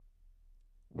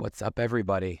What's up,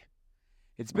 everybody?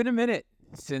 It's been a minute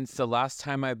since the last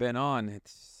time I've been on.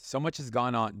 So much has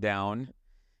gone on down,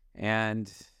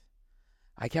 and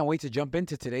I can't wait to jump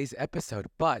into today's episode.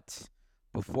 But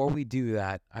before we do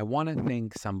that, I want to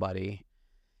thank somebody.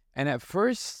 And at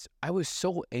first, I was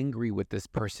so angry with this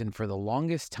person for the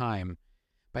longest time,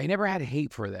 but I never had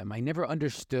hate for them. I never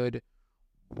understood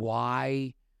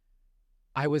why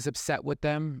I was upset with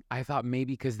them. I thought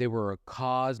maybe because they were a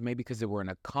cause, maybe because they were an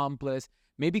accomplice,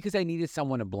 maybe because I needed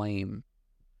someone to blame.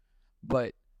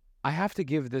 But I have to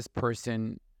give this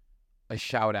person a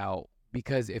shout out,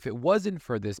 because if it wasn't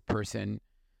for this person,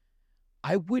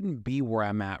 I wouldn't be where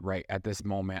I'm at right at this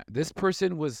moment. This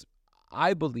person was,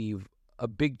 I believe, a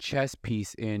big chess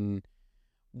piece in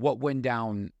what went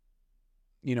down,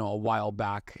 a while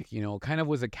back, kind of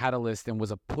was a catalyst and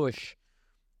was a push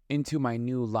into my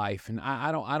new life. And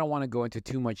I don't want to go into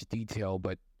too much detail,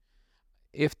 but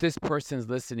if this person's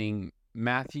listening,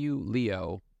 Matthew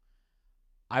Leo,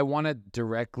 I want to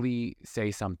directly say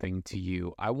something to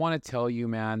you. I want to tell you,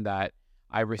 man, that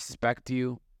I respect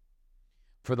you.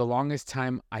 For the longest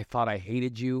time, I thought I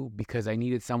hated you because I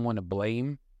needed someone to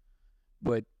blame.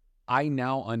 But I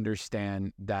now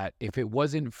understand that if it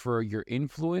wasn't for your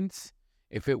influence,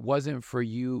 if it wasn't for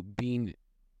you being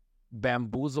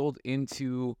bamboozled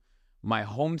into my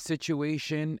home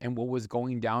situation and what was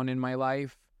going down in my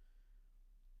life,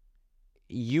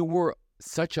 you were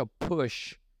such a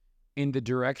push in the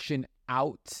direction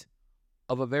out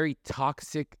of a very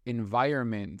toxic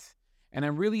environment. And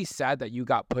I'm really sad that you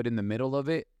got put in the middle of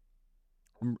it.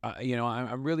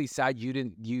 I'm really sad you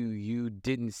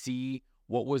didn't see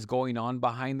what was going on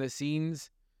behind the scenes.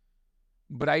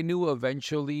 But I knew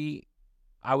eventually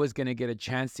I was going to get a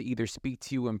chance to either speak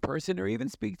to you in person or even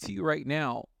speak to you right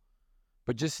now.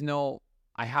 But just know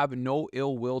I have no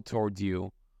ill will towards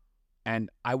you.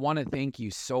 And I want to thank you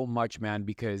so much, man,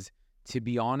 because to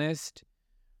be honest,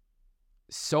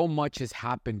 so much has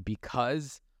happened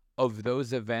because of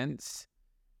those events.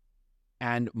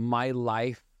 And my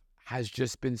life has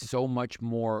just been so much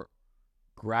more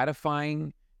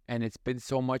gratifying, and it's been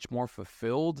so much more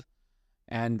fulfilled.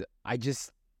 And I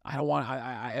don't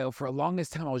want, for the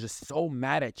longest time, I was just so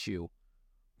mad at you,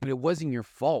 but it wasn't your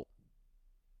fault.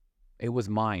 It was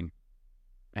mine.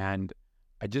 And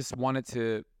I just wanted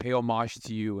to pay homage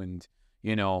to you. And,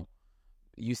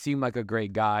 you seem like a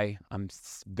great guy. I'm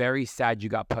very sad you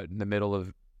got put in the middle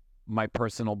of my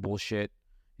personal bullshit.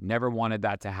 Never wanted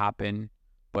that to happen.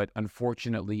 But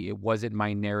unfortunately, it wasn't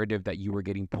my narrative that you were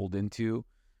getting pulled into.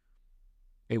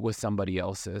 It was somebody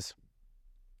else's.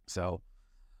 So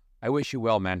I wish you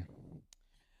well, man.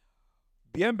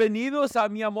 Bienvenidos a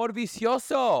mi amor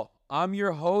vicioso. I'm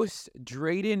your host,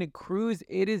 Draden Cruz.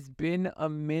 It has been a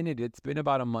minute. It's been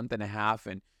about a month and a half,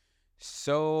 and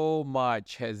so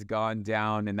much has gone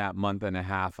down in that month and a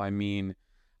half. I mean,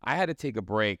 I had to take a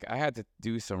break. I had to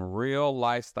do some real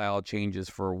lifestyle changes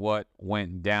for what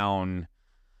went down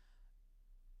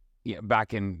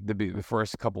back in the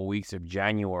first couple weeks of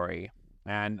January,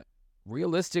 and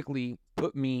realistically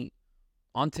put me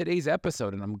on today's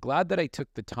episode. And I'm glad that I took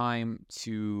the time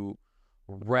to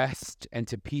rest and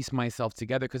to piece myself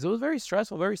together, because it was very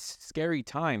stressful, very scary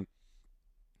time.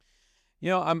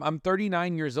 I'm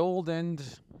 39 years old, and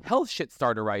health shit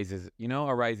started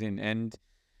arising, and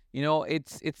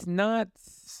it's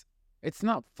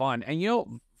not fun.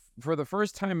 And for the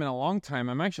first time in a long time,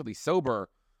 I'm actually sober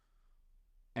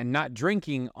and not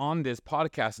drinking on this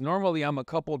podcast. Normally I'm a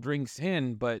couple drinks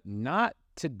in, but not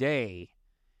today.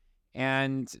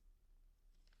 And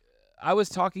I was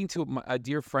talking to a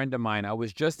dear friend of mine. I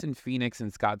was just in Phoenix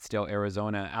and Scottsdale,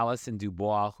 Arizona. Allison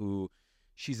Dubois,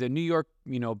 she's a New York,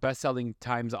 best-selling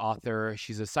Times author.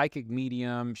 She's a psychic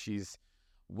medium. She's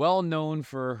well known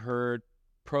for her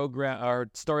program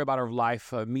or story about her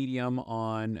life, medium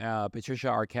on Patricia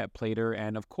Arquette Plater,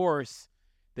 and of course,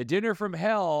 the Dinner from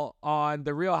Hell on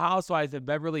The Real Housewives of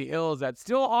Beverly Hills. That's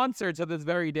still on her to this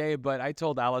very day. But I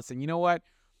told Allison, you know what?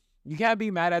 You can't be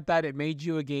mad at that. It made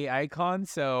you a gay icon,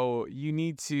 so you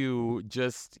need to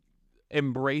just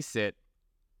embrace it.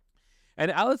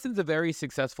 And Allison's a very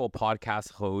successful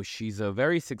podcast host. She's a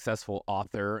very successful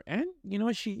author, and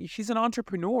she's an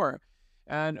entrepreneur.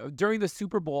 And during the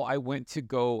Super Bowl, I went to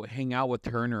go hang out with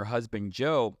her and her husband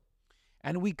Joe,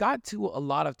 and we got to a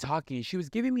lot of talking. She was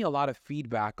giving me a lot of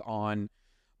feedback on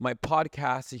my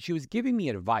podcast, and she was giving me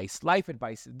advice, life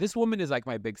advice. This woman is like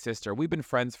my big sister. We've been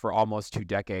friends for almost 2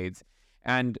 decades.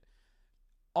 And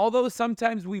although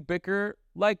sometimes we bicker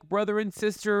like brother and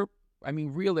sister, I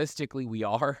mean, realistically, we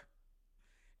are.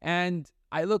 And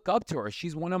I look up to her.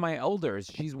 She's one of my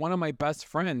elders. She's one of my best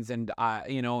friends. And,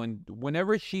 and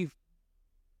whenever she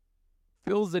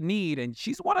feels the need, and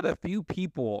she's one of the few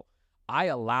people I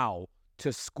allow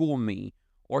to school me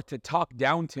or to talk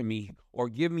down to me or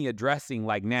give me a dressing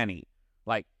like nanny.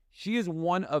 Like, she is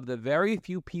one of the very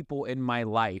few people in my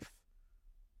life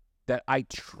that I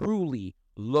truly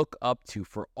look up to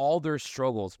for all their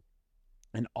struggles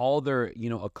and all their,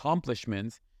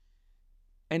 accomplishments.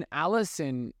 And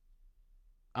Allison,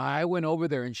 I went over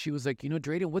there and she was like,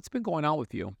 Draden, what's been going on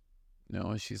with you?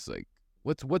 And she's like,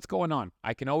 what's going on?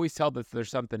 I can always tell that there's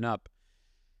something up.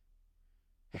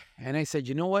 And I said,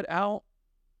 you know what, Al?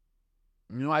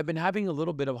 I've been having a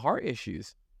little bit of heart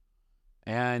issues.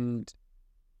 And,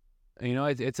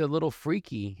 it's a little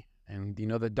freaky. And,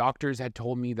 the doctors had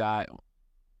told me that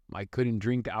I couldn't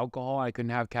drink alcohol. I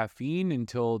couldn't have caffeine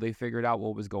until they figured out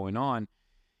what was going on.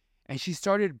 And she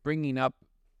started bringing up,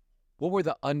 what were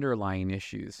the underlying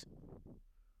issues?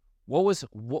 What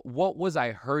was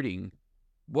I hurting?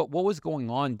 What was going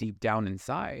on deep down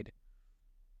inside?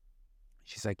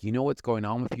 She's like, you know what's going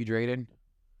on with you, Draden?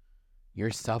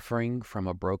 You're suffering from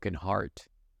a broken heart.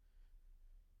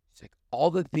 She's like,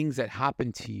 all the things that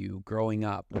happened to you growing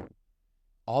up,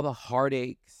 all the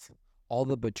heartaches, all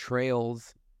the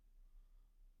betrayals,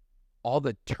 all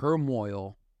the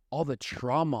turmoil, all the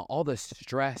trauma, all the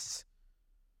stress,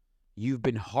 you've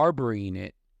been harboring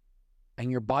it,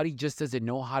 and your body just doesn't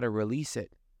know how to release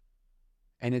it.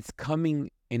 And it's coming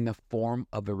in the form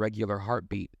of irregular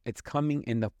heartbeat. It's coming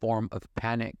in the form of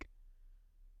panic.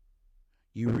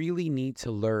 You really need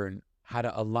to learn how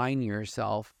to align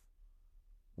yourself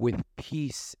with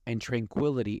peace and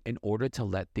tranquility in order to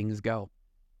let things go.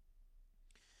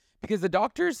 Because the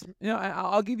doctors,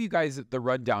 I'll give you guys the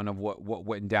rundown of what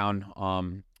went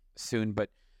down soon. But,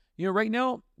 right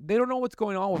now, they don't know what's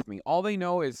going on with me. All they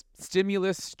know is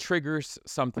stimulus triggers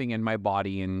something in my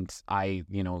body, and I,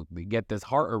 get this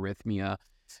heart arrhythmia.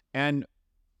 And,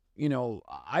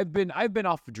 I've been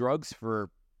off drugs for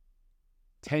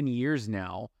 10 years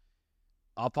now,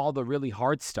 off all the really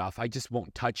hard stuff. I just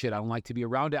won't touch it. I don't like to be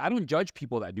around it. I don't judge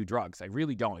people that do drugs. I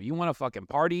really don't. You want to fucking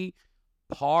party,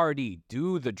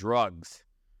 do the drugs.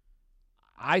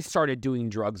 I started doing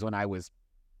drugs when I was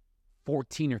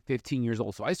 14 or 15 years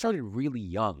old. So I started really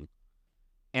young.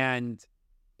 And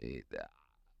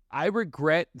I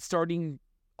regret starting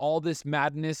all this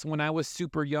madness when I was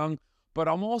super young, but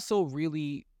I'm also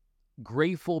really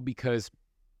grateful because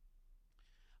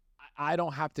I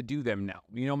don't have to do them now.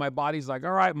 My body's like,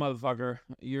 all right, motherfucker,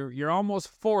 you're almost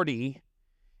 40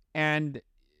 and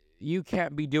you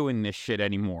can't be doing this shit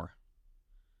anymore.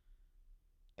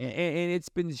 And it's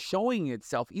been showing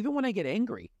itself even when I get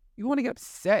angry, even when I get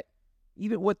upset,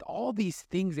 even with all these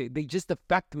things, they just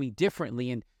affect me differently.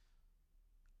 And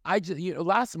I just,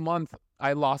 last month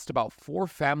I lost about 4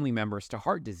 family members to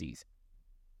heart disease.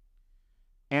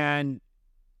 And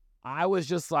I was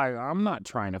just like, I'm not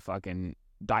trying to fucking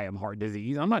die of heart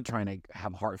disease. I'm not trying to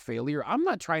have heart failure. I'm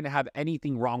not trying to have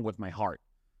anything wrong with my heart.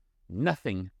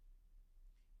 Nothing.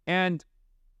 And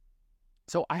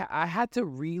so I had to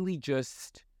really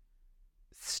just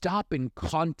stop and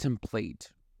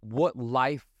contemplate what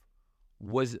life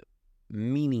was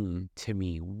meaning to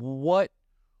me. What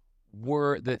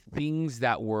were the things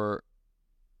that were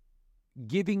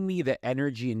giving me the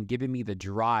energy and giving me the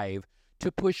drive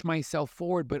to push myself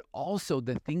forward, but also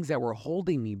the things that were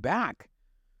holding me back,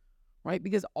 right?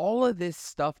 Because all of this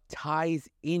stuff ties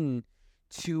in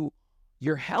to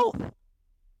your health,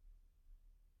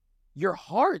 your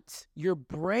heart, your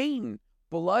brain,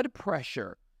 blood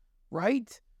pressure,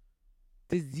 right?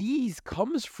 Disease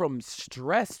comes from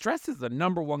stress. Stress is the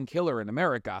number one killer in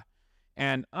America.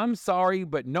 And I'm sorry,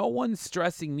 but no one's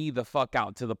stressing me the fuck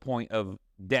out to the point of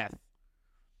death.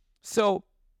 So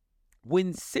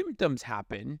when symptoms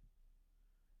happen,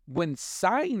 when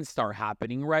signs start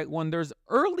happening, right? When there's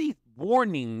early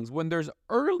warnings,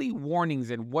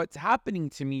 and what's happening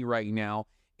to me right now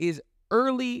is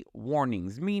early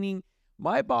warnings, meaning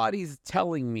my body's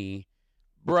telling me,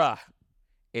 bruh,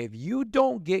 if you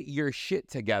don't get your shit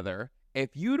together,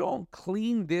 if you don't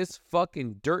clean this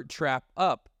fucking dirt trap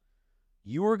up,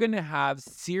 you are going to have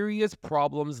serious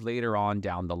problems later on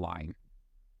down the line.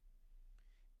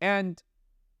 And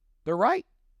they're right.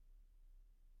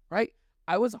 Right?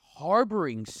 I was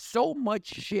harboring so much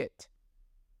shit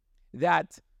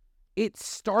that it's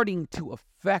starting to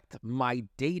affect my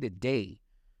day-to-day.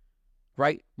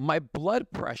 Right? My blood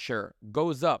pressure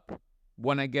goes up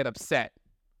when I get upset.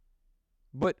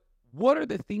 But what are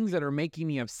the things that are making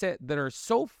me upset that are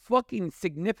so fucking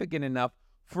significant enough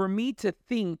for me to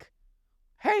think,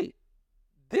 hey,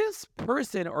 this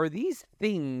person or these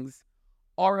things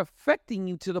are affecting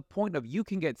you to the point of you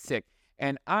can get sick?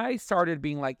 And I started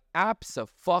being like,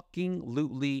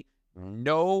 abso-fucking-lutely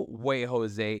No way,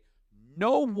 Jose.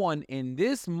 No one in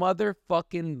this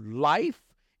motherfucking life,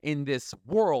 in this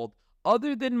world,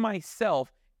 other than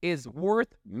myself, is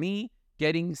worth me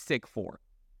getting sick for.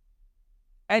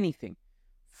 Anything.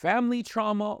 Family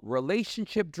trauma,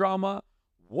 relationship drama,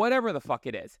 whatever the fuck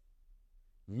it is.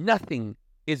 Nothing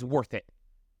is worth it.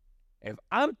 If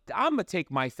I'm gonna take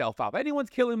myself out. If anyone's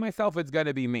killing myself, it's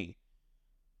gonna be me.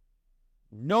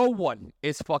 No one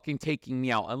is fucking taking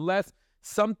me out unless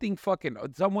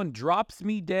someone drops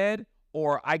me dead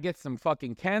or I get some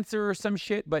fucking cancer or some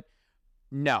shit, but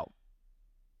no.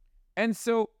 And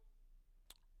so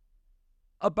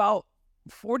about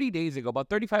 40 days ago, about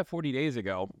 35, 40 days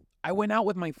ago, I went out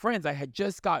with my friends. I had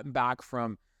just gotten back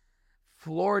from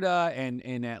Florida and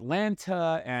in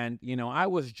Atlanta, and I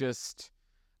was just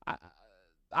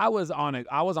I was on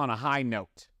a high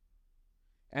note.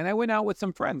 And I went out with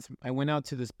some friends. I went out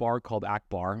to this bar called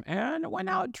Akbar, and I went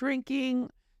out drinking,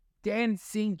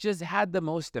 dancing, just had the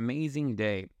most amazing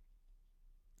day.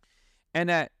 And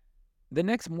at the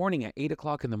next morning at 8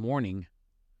 o'clock in the morning,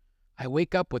 I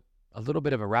wake up with a little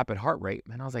bit of a rapid heart rate,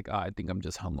 and I was like, I think I'm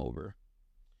just hungover.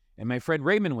 And my friend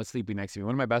Raymond was sleeping next to me.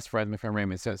 One of my best friends, my friend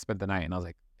Raymond, spent the night, and I was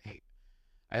like, hey,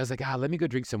 let me go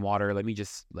drink some water. Let me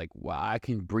just, I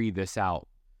can breathe this out.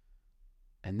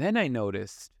 And then I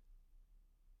noticed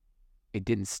it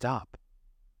didn't stop.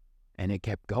 And it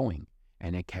kept going.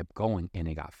 And it kept going. And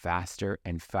it got faster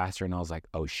and faster. And I was like,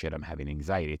 oh shit, I'm having an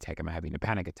anxiety attack. I'm having a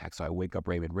panic attack. So I wake up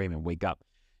Raymond, wake up.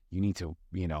 You need to,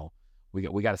 we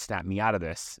got to snap me out of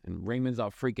this. And Raymond's all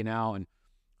freaking out. And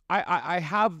I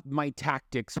have my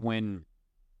tactics when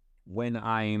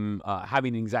I'm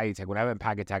having an anxiety attack, when I have a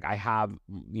panic attack. I have,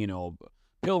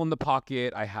 pill in the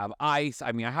pocket. I have ice.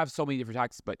 I mean, I have so many different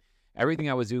tactics, but everything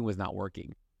I was doing was not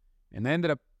working. And I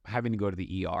ended up having to go to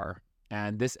the ER.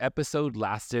 And this episode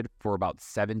lasted for about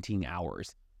 17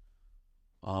 hours.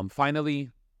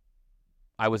 Finally,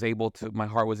 my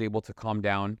heart was able to calm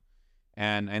down,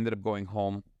 and I ended up going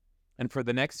home. And for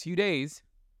the next few days,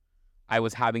 I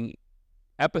was having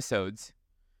episodes,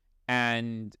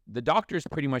 and the doctors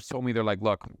pretty much told me, they're like,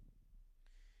 look,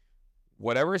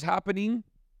 whatever is happening,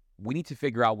 we need to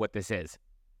figure out what this is.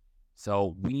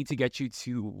 So we need to get you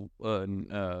to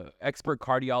an expert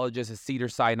cardiologist at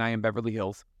Cedars-Sinai in Beverly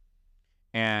Hills,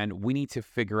 and we need to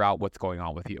figure out what's going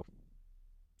on with you.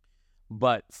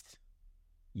 But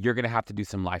you're going to have to do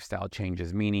some lifestyle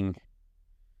changes, meaning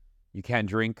you can't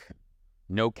drink,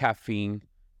 no caffeine,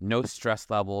 no stress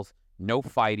levels, no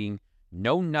fighting,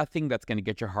 no nothing that's going to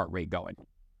get your heart rate going.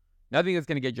 Nothing that's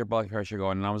going to get your blood pressure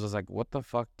going. And I was just like, what the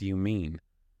fuck do you mean?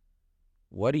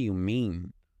 What do you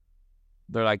mean?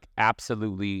 They're like,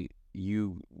 absolutely,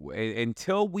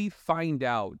 until we find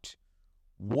out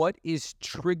what is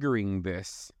triggering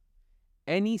this,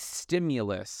 any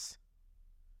stimulus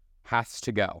has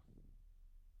to go.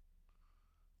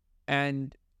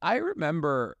 And I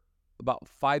remember about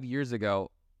 5 years ago,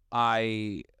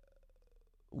 I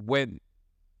went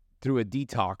through a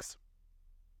detox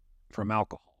from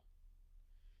alcohol.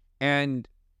 And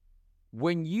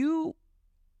when you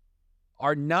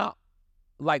are not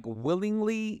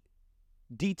willingly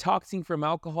detoxing from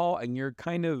alcohol and you're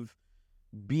kind of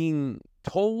being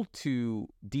told to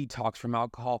detox from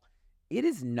alcohol, it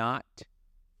is not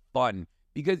fun.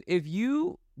 Because if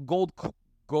you go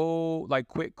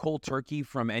quit cold turkey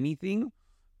from anything,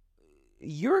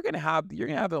 you're gonna have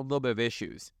a little bit of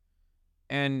issues.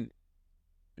 And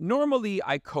normally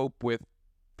I cope with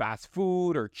fast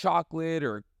food or chocolate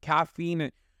or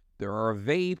caffeine or a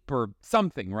vape or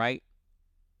something, right?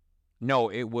 No,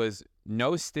 it was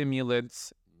no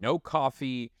stimulants, no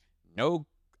coffee, no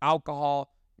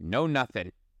alcohol, no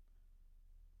nothing.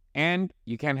 And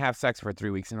you can't have sex for 3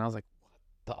 weeks. And I was like,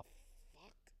 what the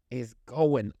fuck is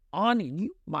going on?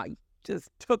 You just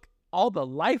took all the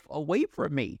life away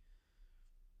from me.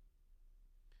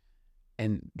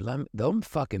 And them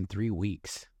fucking 3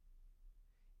 weeks,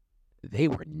 they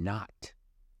were not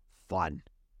fun.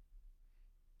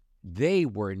 They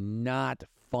were not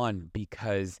fun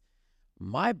because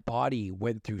my body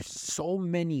went through so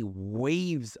many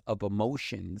waves of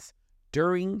emotions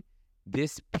during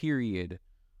this period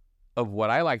of what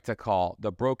I like to call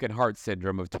the broken heart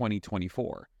syndrome of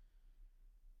 2024.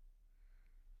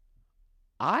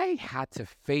 I had to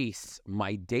face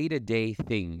my day-to-day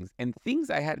things and things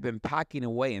I had been packing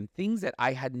away and things that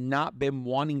I had not been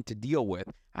wanting to deal with.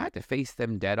 I had to face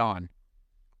them dead on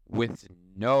with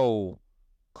no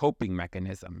coping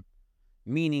mechanism.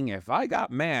 Meaning if I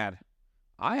got mad,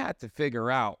 I had to figure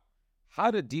out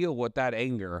how to deal with that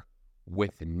anger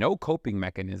with no coping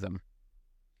mechanism.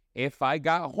 If I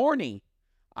got horny,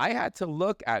 I had to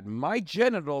look at my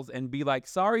genitals and be like,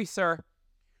 sorry, sir,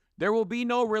 there will be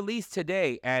no release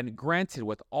today. And granted,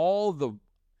 with all the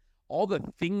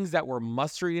things that were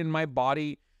mustering in my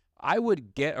body, I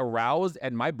would get aroused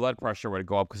and my blood pressure would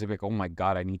go up because I'd be like, oh my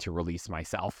God, I need to release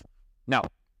myself. No,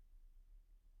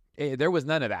 there was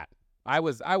none of that. I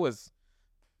was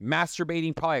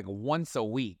masturbating probably like once a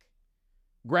week.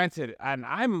 Granted, and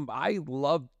I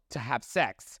love to have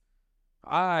sex.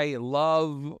 I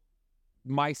love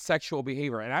my sexual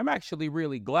behavior, and I'm actually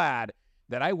really glad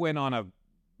that I went on a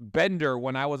bender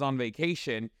when I was on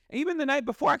vacation. And even the night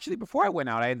before, actually, before I went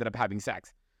out, I ended up having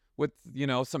sex with,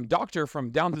 some doctor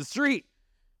from down the street.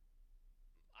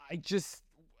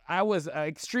 I was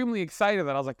extremely excited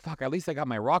that I was like, fuck, at least I got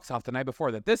my rocks off the night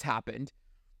before that this happened.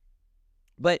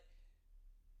 But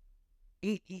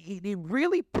it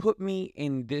really put me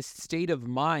in this state of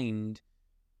mind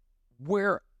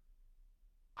where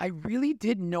I really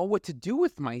didn't know what to do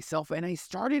with myself. And I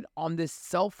started on this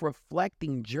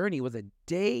self-reflecting journey. It was a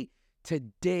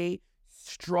day-to-day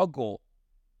struggle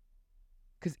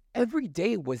because every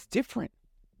day was different.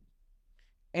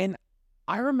 And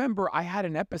I remember I had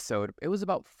an episode. It was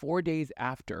about 4 days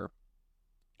after.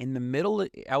 It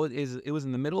was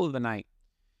in the middle of the night.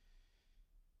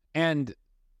 And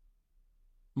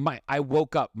I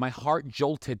woke up. My heart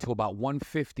jolted to about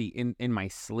 150 in my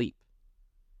sleep.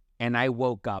 And I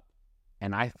woke up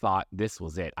and I thought this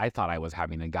was it. I thought I was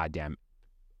having a goddamn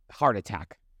heart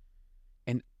attack.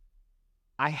 And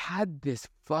I had this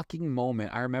fucking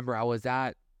moment. I remember I was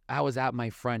at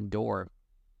my front door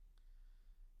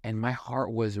and my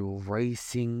heart was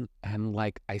racing and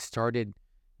like I started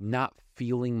not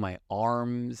feeling my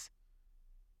arms.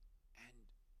 And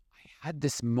I had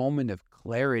this moment of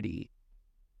clarity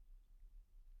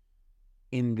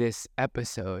in this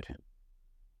episode.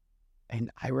 And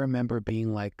I remember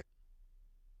being like,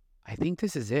 I think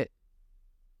this is it.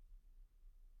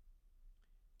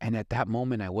 And at that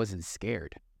moment, I wasn't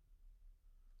scared.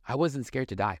 I wasn't scared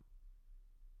to die.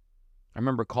 I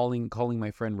remember calling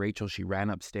my friend Rachel. She ran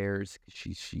upstairs.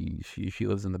 She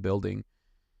lives in the building.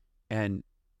 And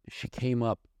she came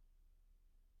up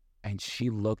and she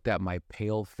looked at my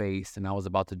pale face and I was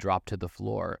about to drop to the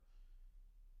floor.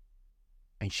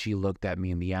 And she looked at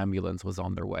me and the ambulance was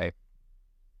on their way.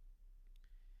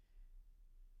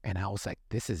 And I was like,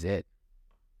 this is it.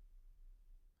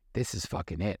 This is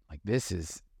fucking it. Like, this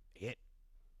is it.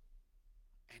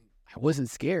 And I wasn't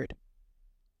scared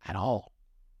at all.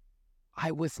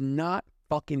 I was not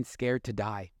fucking scared to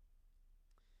die.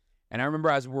 And I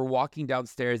remember as we're walking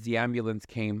downstairs, the ambulance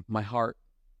came. My heart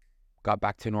got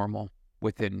back to normal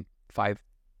within 5 to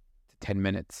 10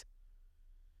 minutes.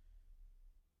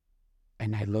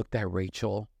 And I looked at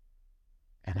Rachel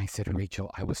and I said, Rachel,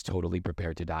 I was totally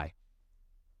prepared to die.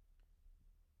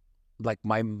 Like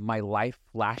my life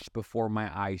flashed before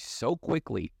my eyes so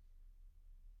quickly.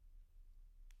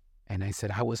 And I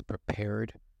said, I was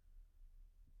prepared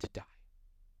to die.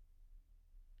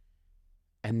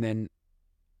 And then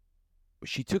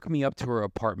she took me up to her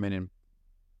apartment and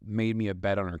made me a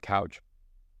bed on her couch.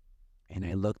 And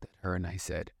I looked at her and I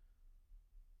said,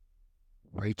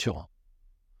 Rachel,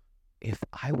 if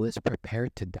I was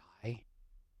prepared to die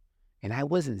and I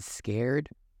wasn't scared,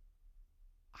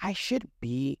 I should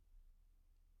be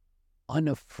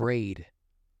unafraid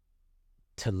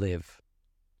to live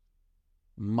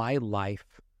my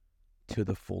life to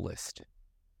the fullest.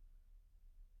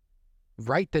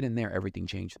 Right then and there, everything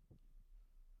changed.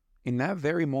 In that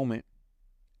very moment,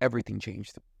 everything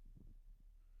changed.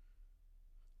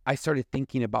 I started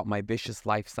thinking about my vicious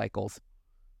life cycles.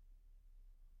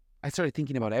 I started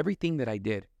thinking about everything that I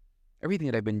did, everything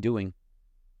that I've been doing.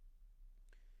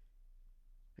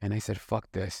 And I said,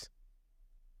 fuck this.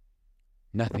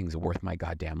 Nothing's worth my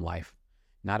goddamn life.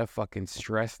 Not a fucking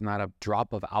stress, not a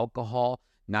drop of alcohol,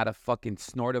 not a fucking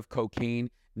snort of cocaine,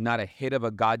 not a hit of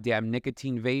a goddamn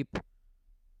nicotine vape,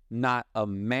 not a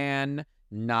man,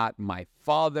 not my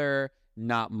father,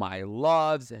 not my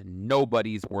loves, and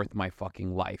nobody's worth my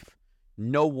fucking life.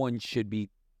 No one should be,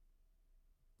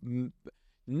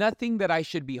 nothing that I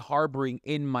should be harboring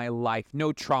in my life,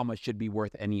 no trauma should be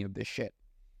worth any of this shit.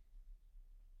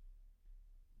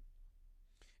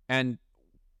 And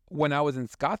when I was in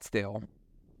Scottsdale,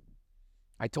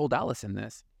 I told Allison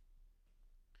this.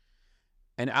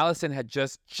 And Allison had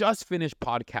just finished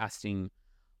podcasting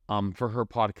for her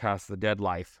podcast, The Dead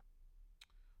Life.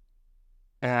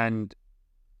 And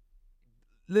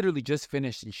literally just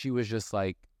finished, and she was just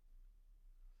like,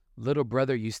 little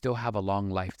brother, you still have a long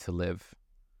life to live.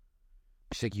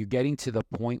 She's like, you're getting to the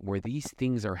point where these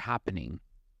things are happening.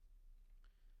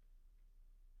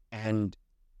 And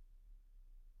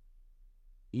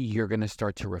you're going to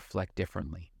start to reflect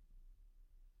differently.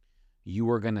 You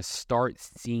are going to start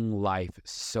seeing life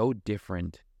so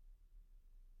different,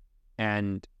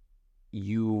 and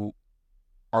you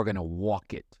are going to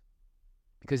walk it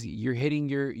because you're hitting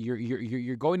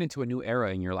you're going into a new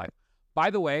era in your life. By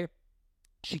the way,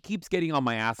 she keeps getting on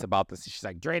my ass about this. She's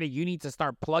like, Draden, you need to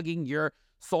start plugging your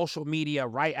social media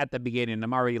right at the beginning.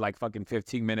 I'm already like fucking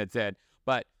 15 minutes in.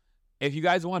 But if you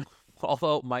guys want to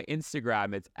follow my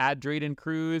Instagram, it's at Draden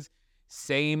Cruz.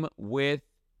 Same with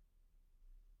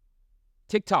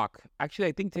TikTok. Actually,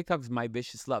 I think TikTok's My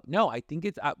Vicious Love. No, I think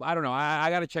it's, I don't know. I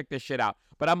got to check this shit out.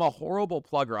 But I'm a horrible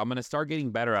plugger. I'm going to start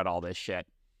getting better at all this shit.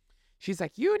 She's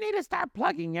like, you need to start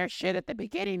plugging your shit at the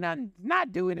beginning and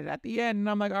not doing it at the end. And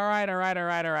I'm like, all right.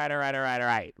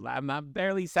 I'm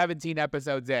barely 17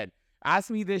 episodes in. Ask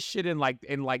me this shit in like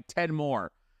 10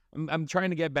 more. I'm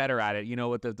trying to get better at it. You know,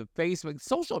 with the Facebook,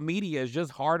 social media is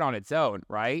just hard on its own,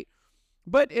 right?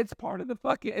 But it's part of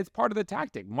it's part of the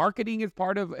tactic. Marketing is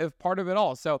part of it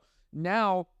all. So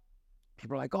now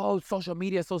people are like, oh, social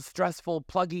media is so stressful,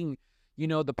 plugging, you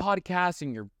know, the podcast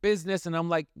and your business. And I'm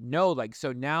like, no, like,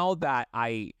 so now that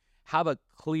I have a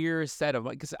clear set of,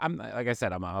 because I'm, like I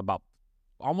said, I'm about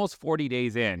almost 40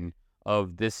 days in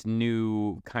of this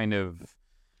new kind of,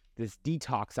 this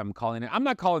detox, I'm calling it. I'm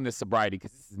not calling this sobriety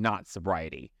because this is not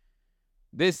sobriety.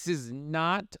 This is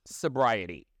not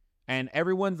sobriety. And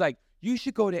everyone's like, you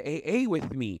should go to AA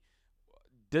with me.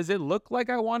 Does it look like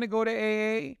I want to go to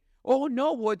AA? Oh,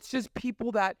 no, well, it's just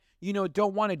people that, you know,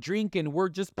 don't want to drink, and we're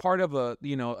just part of a,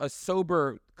 you know, a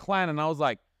sober clan. And I was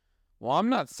like, well, I'm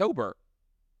not sober.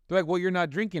 They're like, well, you're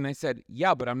not drinking. I said,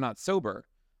 yeah, but I'm not sober.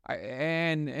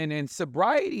 And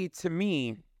sobriety to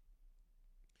me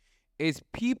is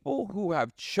people who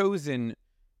have chosen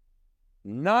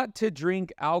not to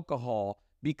drink alcohol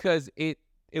because it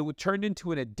would turn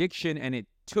into an addiction, and it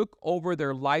took over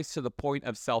their lives to the point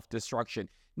of self-destruction.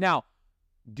 Now,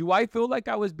 do I feel like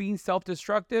I was being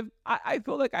self-destructive? I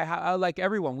feel like like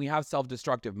everyone, we have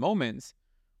self-destructive moments,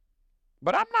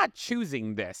 but I'm not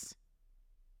choosing this.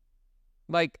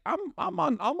 Like I'm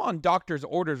on doctor's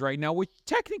orders right now, which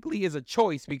technically is a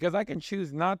choice because I can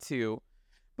choose not to,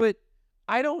 but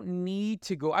I don't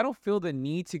feel the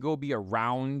need to go be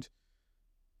around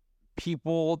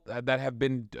people that have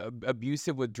been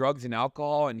abusive with drugs and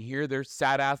alcohol and hear their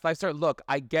sad ass lifestyle. Look,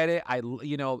 I get it.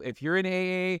 You know, if you're in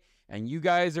AA and you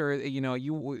guys are, you know,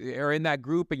 you are in that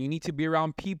group and you need to be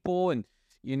around people, and,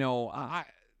 you know,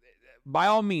 by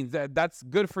all means, that's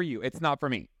good for you. It's not for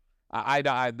me.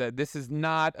 This is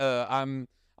not, I'm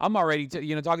already,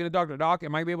 you know, talking to Dr. Doc.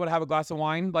 Am I be able to have a glass of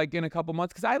wine like in a couple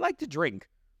months? Because I like to drink.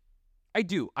 I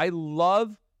do. I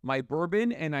love my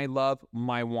bourbon and I love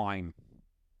my wine.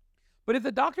 But if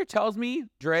the doctor tells me,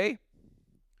 Dre,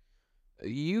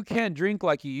 you can't drink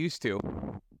like you used to,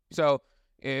 so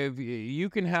if you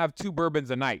can have 2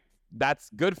 bourbons a night, that's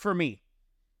good for me.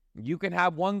 You can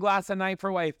have 1 glass a night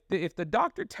for life. If the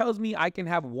doctor tells me I can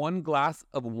have 1 glass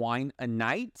of wine a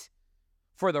night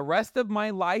for the rest of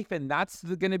my life, and that's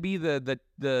going to be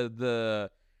the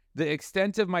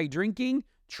extent of my drinking,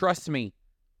 trust me.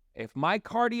 If my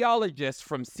cardiologist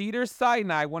from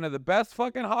Cedars-Sinai, one of the best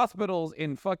fucking hospitals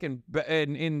in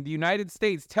the United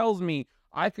States, tells me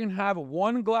I can have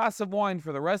 1 glass of wine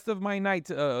for the rest of my night,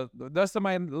 the rest of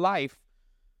my life,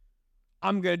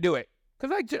 I'm gonna do it.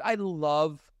 Because I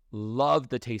love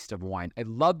the taste of wine. I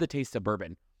love the taste of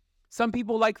bourbon. Some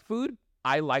people like food.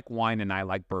 I like wine and I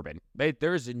like bourbon.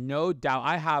 There's no doubt.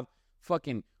 I have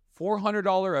fucking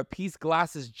 $400 a piece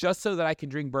glasses just so that I can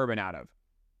drink bourbon out of.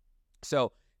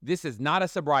 So this is not a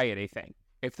sobriety thing.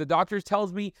 If the doctor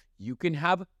tells me you can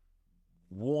have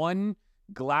 1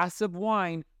 glass of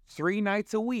wine 3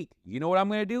 nights a week, you know what I'm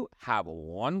going to do? Have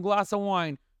 1 glass of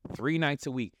wine 3 nights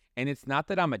a week. And it's not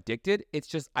that I'm addicted. It's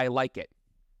just I like it,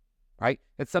 right?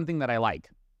 It's something that I like.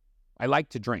 I like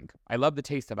to drink. I love the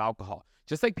taste of alcohol,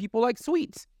 just like people like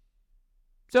sweets.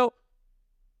 So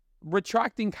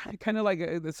retracting, kind of like,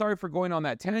 sorry for going on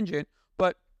that tangent,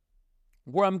 but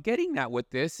where I'm getting at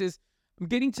with this is I'm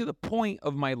getting to the point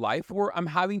of my life where I'm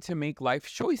having to make life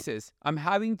choices. I'm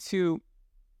having to,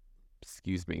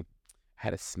 excuse me, I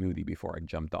had a smoothie before I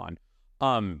jumped on.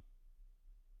 I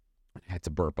had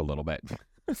to burp a little bit.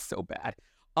 So bad.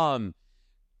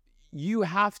 You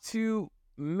have to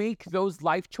make those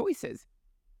life choices.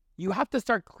 You have to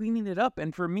start cleaning it up.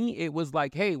 And for me, it was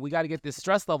like, hey, we got to get this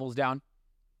stress levels down.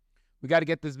 We got to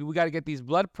get these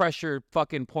blood pressure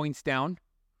fucking points down.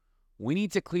 We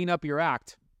need to clean up your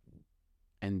act.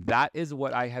 And that is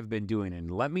what I have been doing.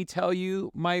 And let me tell you,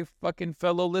 my fucking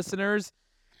fellow listeners,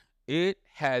 it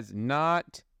has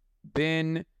not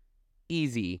been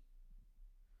easy.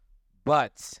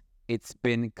 but it's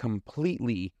been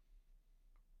completely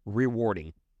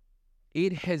rewarding.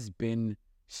 It has been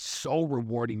so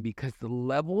rewarding because the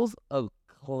levels of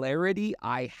clarity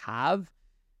I have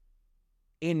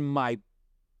in my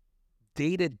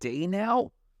day-to-day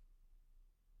now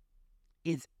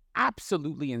is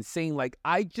absolutely insane. Like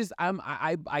I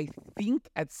think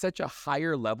at such a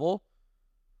higher level.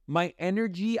 My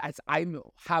energy, as I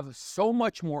have so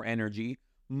much more energy,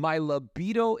 my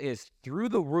libido is through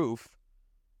the roof,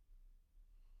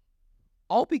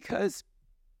 all because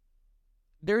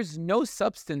there's no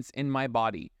substance in my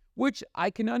body, which I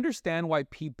can understand why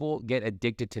people get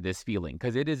addicted to this feeling,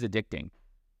 because it is addicting.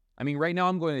 I mean, right now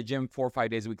I'm going to the gym 4 or 5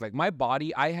 days a week. Like my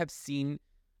body, I have seen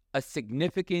a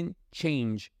significant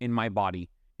change in my body,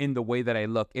 in the way that I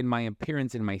look, in my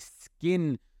appearance, in my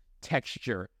skin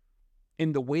texture,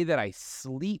 in the way that I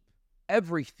sleep.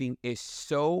 Everything is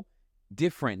so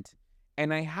different.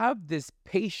 And I have this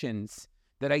patience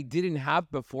that I didn't have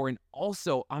before. And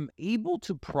also, I'm able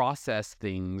to process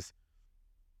things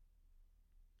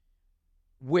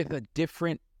with a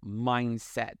different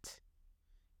mindset.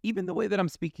 Even the way that I'm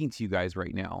speaking to you guys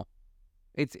right now.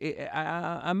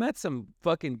 I'm at some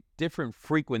fucking different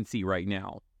frequency right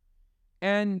now.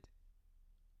 And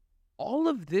all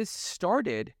of this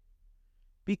started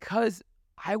because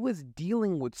I was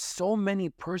dealing with so many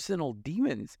personal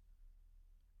demons.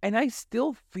 And I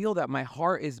still feel that my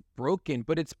heart is broken,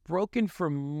 but it's broken for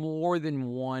more than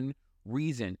one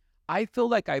reason. I feel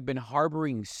like I've been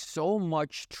harboring so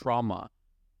much trauma,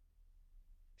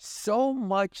 so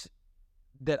much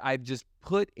that I've just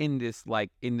put in this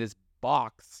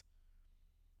box,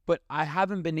 but I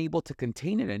haven't been able to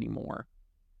contain it anymore.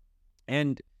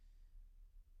 And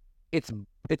it's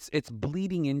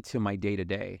bleeding into my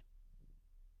day-to-day.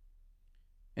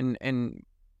 And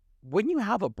when you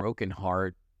have a broken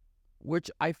heart,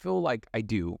 which I feel like I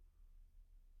do,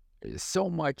 so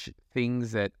much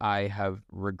things that I have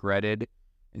regretted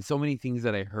and so many things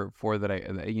that I hurt for that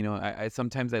I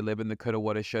sometimes I live in the coulda,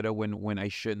 woulda, shoulda when I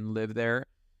shouldn't live there.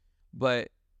 But,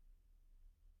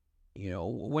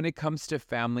 when it comes to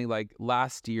family, like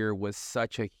last year was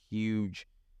such a huge,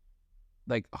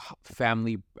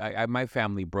 family. My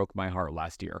family broke my heart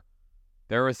last year.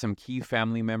 There were some key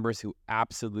family members who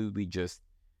absolutely just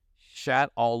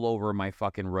shat all over my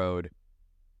fucking road.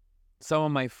 Some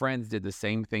of my friends did the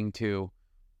same thing too.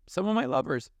 Some of my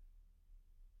lovers.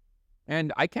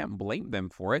 And I can't blame them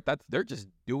for it. They're just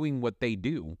doing what they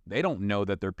do. They don't know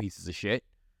that they're pieces of shit.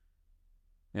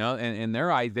 And in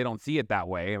their eyes, they don't see it that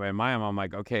way. In my mind, I'm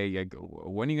like, okay,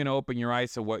 when are you going to open your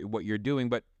eyes to what you're doing?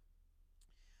 But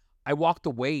I walked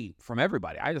away from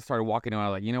everybody. I just started walking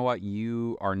around like, you know what?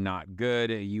 You are not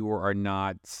good. You are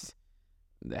not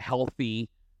healthy.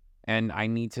 And I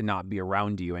need to not be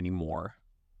around you anymore.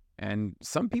 And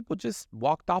some people just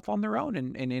walked off on their own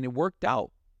and it worked out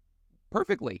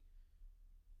perfectly.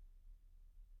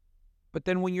 But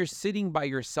then when you're sitting by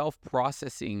yourself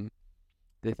processing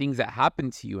the things that happen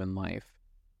to you in life,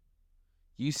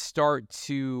 you start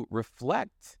to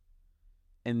reflect.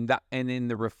 And in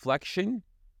the reflection,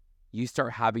 you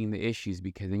start having the issues,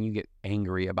 because then you get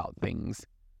angry about things.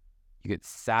 You get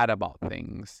sad about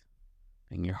things.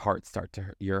 And your heart starts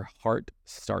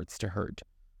to hurt.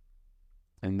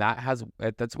 And that's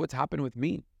what's happened with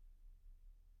me.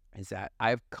 Is that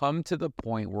I've come to the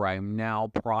point where I'm now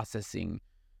processing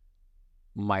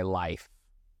my life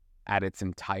at its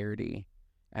entirety.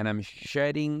 And I'm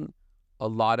shedding a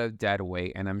lot of dead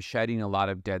weight, and I'm shedding a lot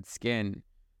of dead skin.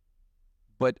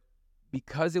 But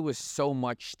because it was so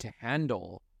much to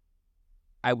handle,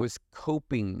 I was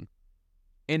coping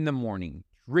in the morning,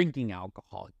 drinking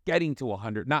alcohol, getting to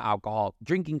 100, not alcohol,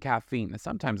 drinking caffeine. And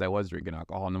sometimes I was drinking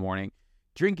alcohol in the morning,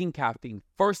 drinking caffeine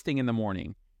first thing in the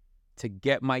morning to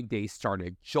get my day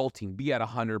started, jolting, be at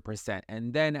 100%.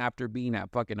 And then after being at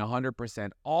fucking 100%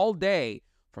 all day,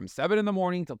 from 7 in the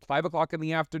morning till 5 o'clock in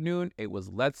the afternoon, it was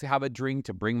let's have a drink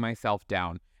to bring myself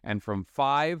down. And from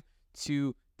 5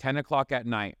 to 10 o'clock at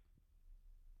night,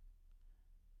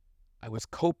 I was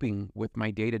coping with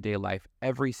my day-to-day life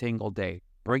every single day,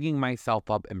 bringing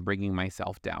myself up and bringing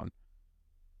myself down.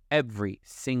 Every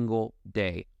single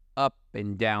day, up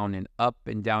and down and up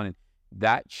and down. And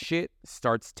that shit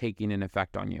starts taking an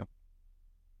effect on you.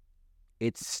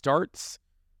 It starts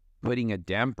putting a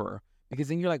damper, because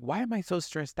then you're like, why am I so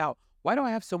stressed out? Why do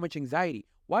I have so much anxiety?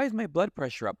 Why is my blood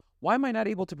pressure up? Why am I not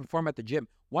able to perform at the gym?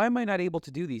 Why am I not able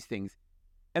to do these things?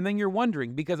 And then you're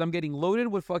wondering, because I'm getting loaded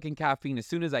with fucking caffeine as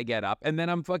soon as I get up, and then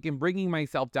I'm fucking bringing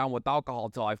myself down with alcohol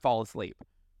till I fall asleep.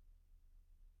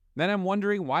 Then I'm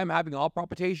wondering why I'm having all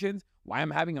palpitations, why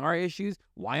I'm having heart issues,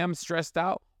 why I'm stressed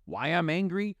out, why I'm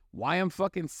angry, why I'm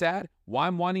fucking sad, why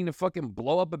I'm wanting to fucking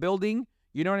blow up a building.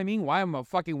 You know what I mean? Why I'm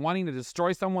fucking wanting to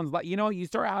destroy someone's life. You know, you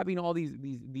start having all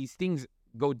these things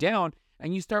go down,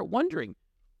 and you start wondering.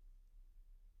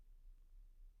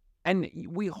 And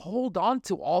we hold on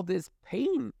to all this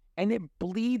pain, and it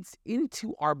bleeds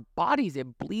into our bodies.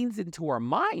 It bleeds into our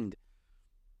mind.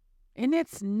 And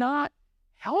it's not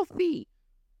healthy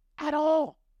at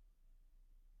all.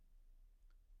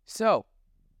 So,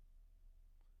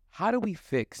 how do we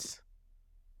fix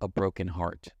a broken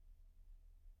heart?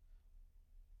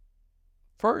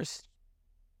 First,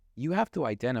 you have to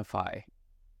identify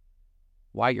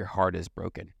why your heart is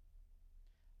broken.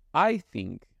 I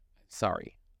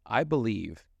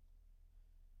believe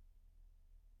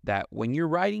that when you're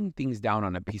writing things down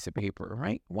on a piece of paper,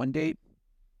 right? One day,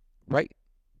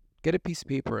 get a piece of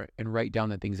paper and write down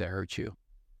the things that hurt you.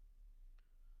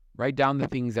 Write down the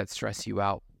things that stress you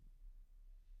out.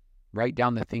 Write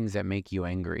down the things that make you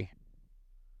angry.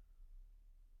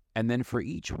 And then for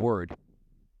each word,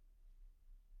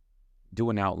 do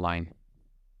an outline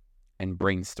and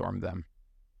brainstorm them.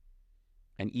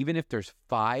 And even if there's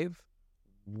 5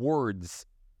 words,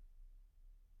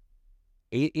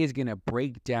 it is going to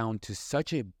break down to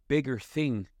such a bigger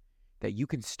thing that you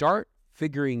can start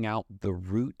figuring out the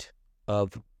root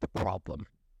of the problem.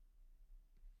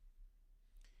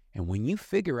 And when you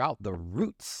figure out the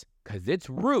roots, because it's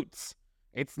roots,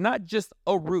 it's not just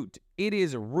a root, it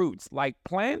is roots. Like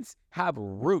plants have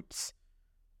roots.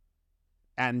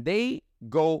 And they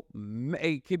go,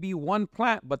 it could be one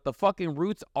plant, but the fucking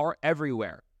roots are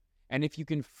everywhere. And if you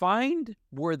can find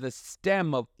where the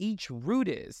stem of each root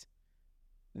is,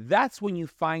 that's when you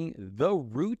find the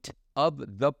root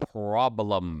of the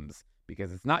problems.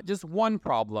 Because it's not just one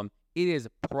problem, it is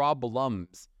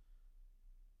problems.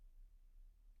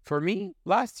 For me,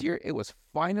 last year, it was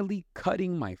finally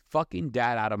cutting my fucking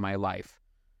dad out of my life.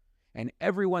 And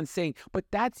everyone's saying, but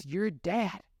that's your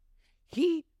dad.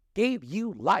 He gave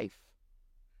you life.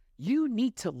 You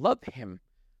need to love him.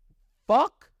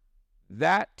 Fuck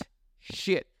that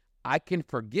shit. I can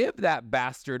forgive that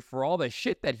bastard for all the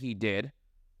shit that he did.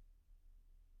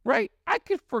 Right? I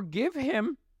could forgive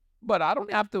him, but I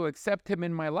don't have to accept him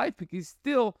in my life because he's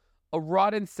still a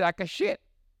rotten sack of shit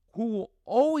who will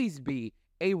always be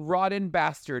a rotten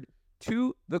bastard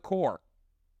to the core.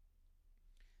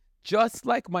 Just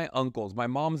like my uncles, my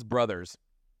mom's brothers.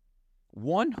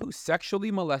 One who sexually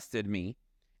molested me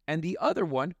and the other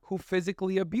one who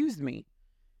physically abused me.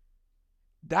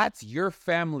 That's your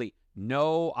family.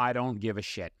 No, I don't give a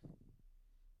shit.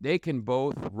 They can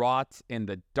both rot in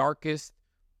the darkest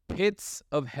pits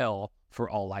of hell for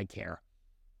all I care.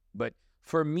 But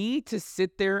for me to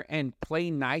sit there and play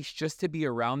nice just to be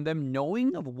around them,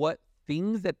 knowing of what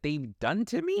things that they've done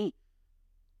to me,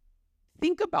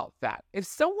 think about that. If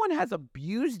someone has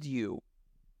abused you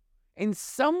and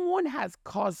someone has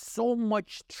caused so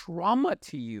much trauma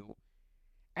to you,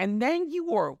 and then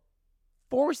you are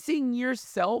forcing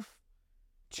yourself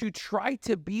to try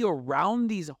to be around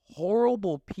these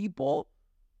horrible people,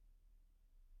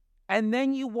 and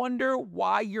then you wonder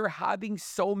why you're having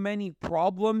so many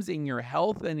problems in your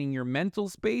health and in your mental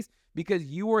space because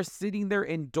you are sitting there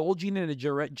indulging in a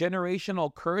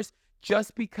generational curse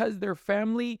just because they're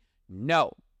family?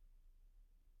 No.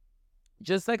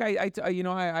 Just like I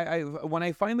when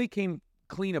I finally came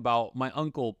clean about one of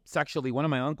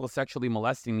my uncles sexually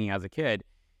molesting me as a kid,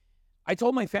 I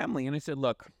told my family and I said,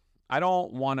 look, I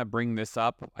don't want to bring this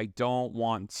up. I don't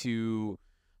want to,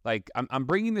 I'm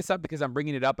bringing this up because I'm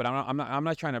bringing it up, but I'm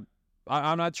not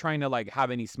trying to like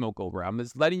have any smoke over it. I'm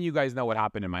just letting you guys know what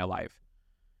happened in my life.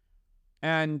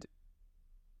 And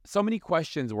so many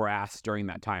questions were asked during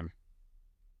that time.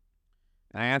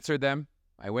 And I answered them.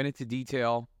 I went into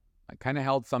detail. I kind of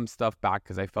held some stuff back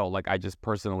because I felt like I was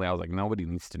like, nobody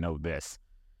needs to know this.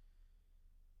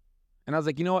 And I was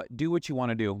like, you know what? Do what you want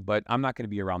to do, but I'm not going to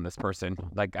be around this person.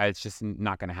 It's just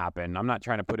not going to happen. I'm not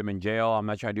trying to put him in jail. I'm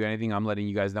not trying to do anything. I'm letting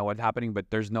you guys know what's happening, but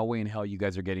there's no way in hell you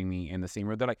guys are getting me in the same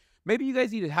room. They're like, maybe you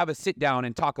guys need to have a sit down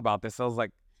and talk about this. I was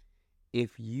like,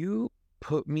 if you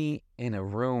put me in a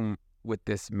room with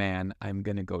this man, I'm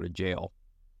going to go to jail.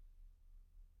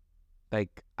 I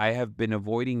have been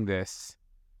avoiding this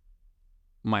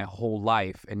my whole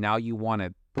life, and now you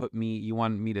want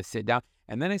me to sit down.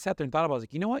 And then I sat there and thought about it. I was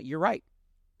like, you know what? You're right.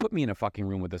 Put me in a fucking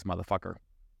room with this motherfucker.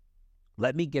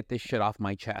 Let me get this shit off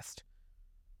my chest.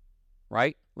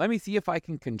 Right? Let me see if I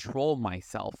can control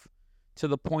myself to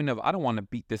the point of, I don't want to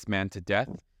beat this man to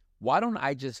death. Why don't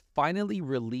I just finally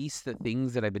release the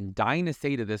things that I've been dying to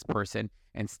say to this person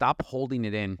and stop holding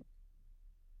it in?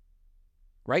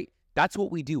 Right? That's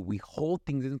what we do. We hold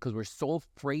things in because we're so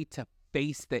afraid to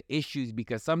face the issues,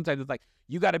 because sometimes it's like,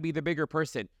 you got to be the bigger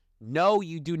person. No,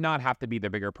 you do not have to be the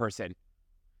bigger person.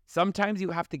 Sometimes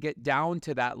you have to get down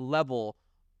to that level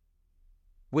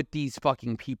with these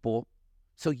fucking people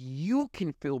so you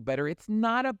can feel better. It's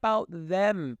not about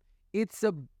them. It's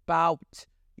about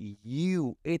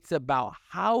you. It's about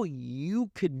how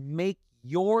you could make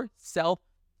yourself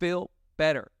feel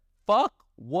better. Fuck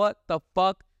what the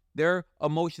fuck their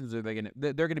emotions are they're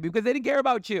gonna be, because they didn't care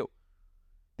about you.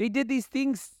 They did these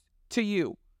things to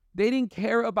you. They didn't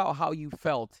care about how you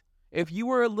felt. If you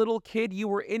were a little kid, you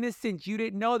were innocent. You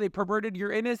didn't know. They perverted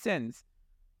your innocence.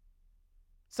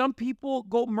 Some people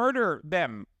go murder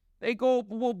them. They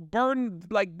will burn,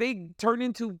 like they turn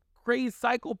into crazy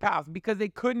psychopaths because they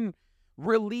couldn't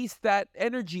release that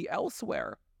energy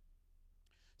elsewhere.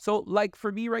 So like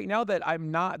for me right now that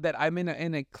I'm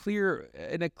in a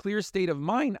clear state of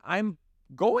mind, I'm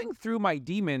going through my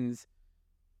demons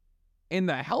in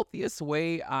the healthiest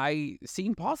way I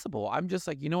seen possible. I'm just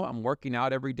like, I'm working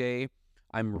out every day.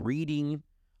 I'm reading.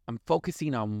 I'm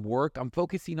focusing on work. I'm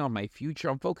focusing on my future.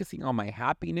 I'm focusing on my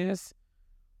happiness.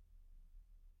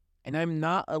 And I'm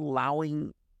not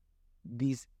allowing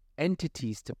these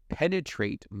entities to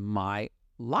penetrate my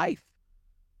life,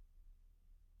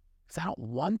 because I don't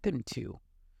want them to.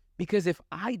 Because if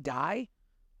I die,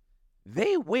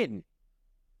 they win.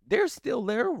 They're still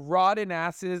there. Rotten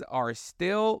asses are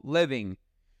still living.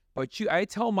 But I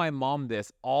tell my mom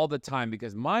this all the time,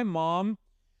 because my mom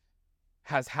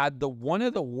has had one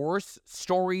of the worst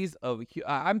stories of,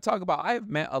 I'm talking about, I've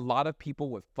met a lot of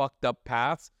people with fucked up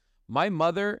paths. My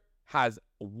mother has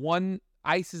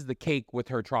ices the cake with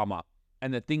her trauma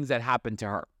and the things that happened to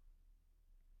her.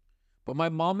 But my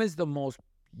mom is the most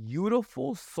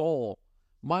beautiful soul.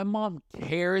 My mom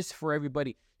cares for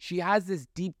everybody. She has this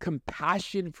deep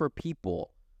compassion for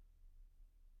people.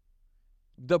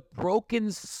 The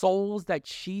broken souls that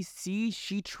she sees,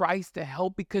 she tries to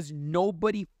help, because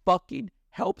nobody fucking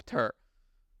helped her.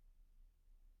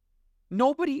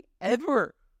 Nobody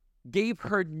ever gave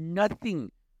her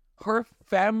nothing. Her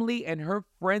family and her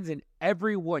friends and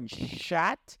everyone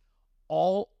shat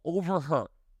all over her.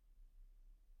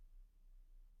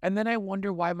 And then I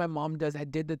wonder why my mom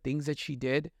did the things that she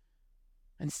did,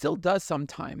 and still does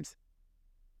sometimes.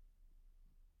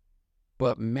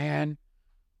 But man,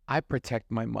 I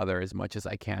protect my mother as much as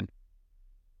I can.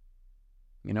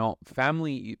 My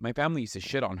family used to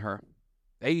shit on her.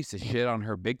 They used to shit on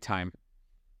her big time.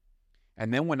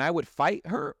 And then when I would fight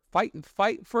for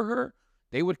her,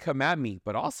 they would come at me.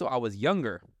 But also I was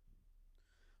younger.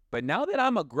 But now that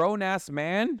I'm a grown-ass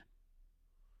man,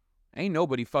 ain't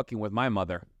nobody fucking with my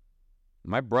mother.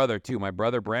 My brother too. My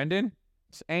brother Brandon,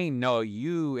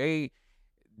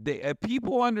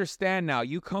 people understand now.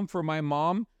 You come for my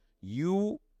mom,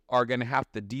 you are going to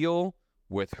have to deal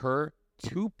with her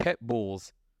 2 pit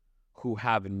bulls who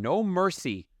have no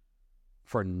mercy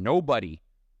for nobody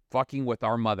fucking with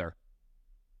our mother.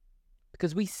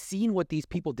 Because we seen what these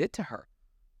people did to her.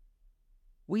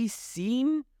 We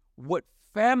seen what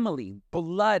family,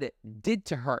 blood did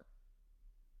to her.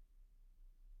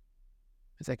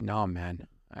 It's like, no, man.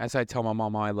 As I tell my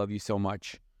mom, I love you so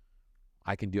much.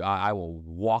 I will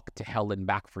walk to hell and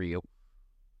back for you.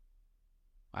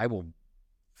 I will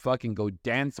fucking go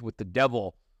dance with the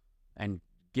devil and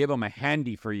give him a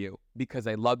handy for you, because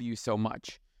I love you so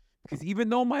much. Because even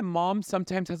though my mom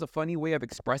sometimes has a funny way of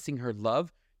expressing her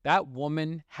love, that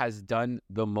woman has done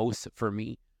the most for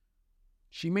me.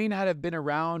 She may not have been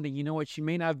around, and you know what? She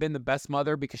may not have been the best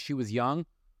mother because she was young,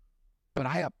 but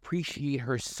I appreciate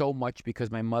her so much,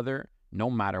 because my mother, no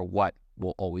matter what,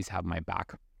 will always have my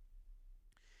back.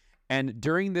 And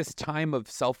during this time of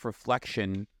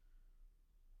self-reflection,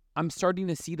 I'm starting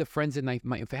to see the friends in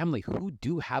my family who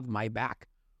do have my back.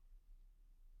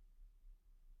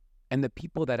 And the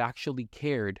people that actually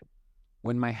cared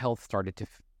when my health started to,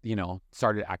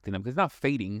 started acting up. It's not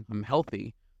fading. I'm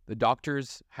healthy. The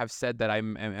doctors have said that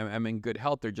I'm in good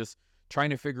health. They're just trying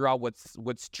to figure out what's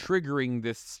triggering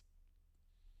this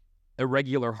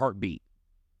irregular heartbeat.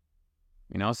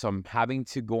 So I'm having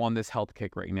to go on this health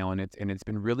kick right now, and it's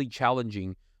been really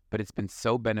challenging, but it's been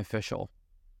so beneficial,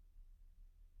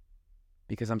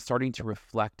 because I'm starting to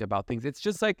reflect about things. It's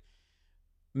just like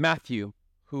Matthew,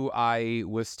 who I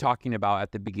was talking about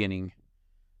at the beginning.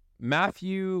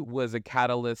 Matthew was a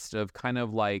catalyst of kind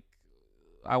of like,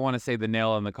 I want to say, the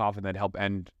nail in the coffin that helped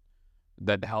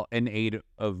in aid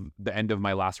of the end of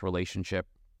my last relationship.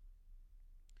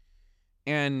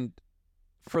 And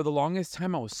for the longest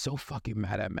time, I was so fucking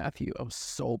mad at Matthew. I was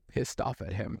so pissed off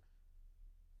at him.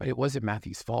 But it wasn't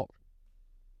Matthew's fault.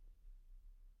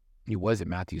 It wasn't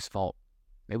Matthew's fault.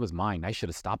 It was mine. I should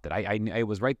have stopped it. It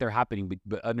was right there happening,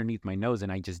 but underneath my nose,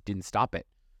 and I just didn't stop it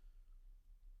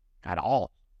at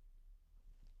all.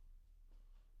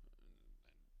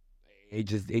 It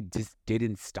just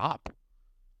didn't stop,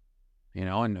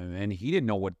 and he didn't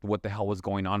know what the hell was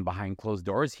going on behind closed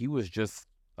doors. He was just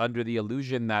under the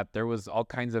illusion that there was all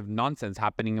kinds of nonsense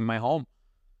happening in my home.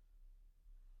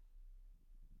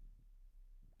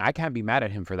 I can't be mad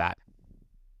at him for that.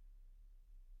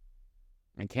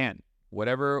 I can't.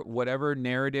 Whatever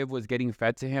narrative was getting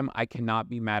fed to him, I cannot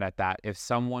be mad at that. If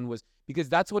someone was, because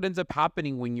that's what ends up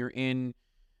happening when you're in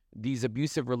these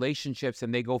abusive relationships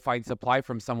and they go find supply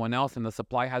from someone else, and the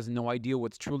supply has no idea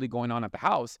what's truly going on at the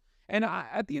house. And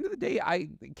at the end of the day, I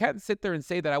can't sit there and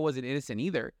say that I wasn't innocent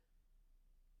either.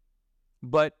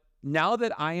 But now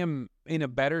that I am in a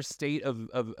better state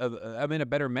I'm in a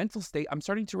better mental state, I'm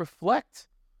starting to reflect.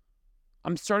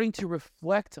 I'm starting to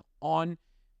reflect on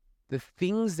the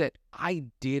things that I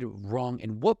did wrong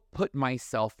and what put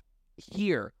myself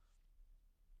here,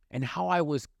 and how I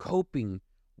was coping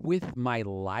with my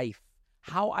life,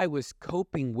 how I was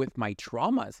coping with my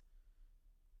traumas.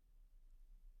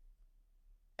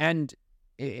 And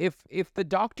if the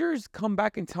doctors come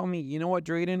back and tell me, you know what,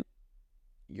 Draden,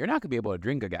 you're not going to be able to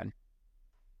drink again.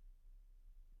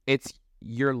 It's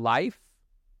your life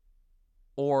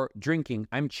or drinking.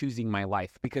 I'm choosing my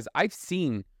life, because I've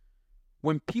seen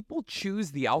when people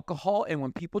choose the alcohol and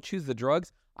when people choose the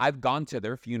drugs, I've gone to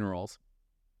their funerals.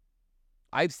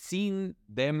 I've seen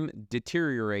them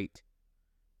deteriorate.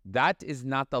 That is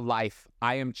not the life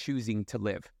I am choosing to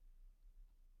live.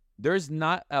 There's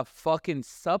not a fucking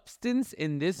substance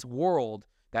in this world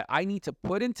that I need to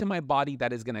put into my body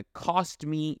that is going to cost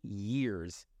me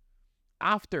years.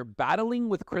 After battling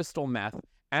with crystal meth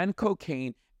and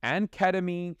cocaine and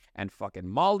ketamine and fucking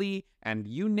Molly and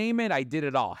you name it, I did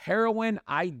it all. Heroin,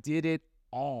 I did it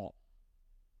all.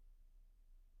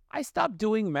 I stopped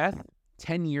doing meth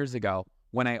 10 years ago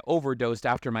when I overdosed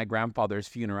after my grandfather's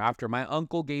funeral, after my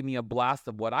uncle gave me a blast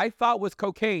of what I thought was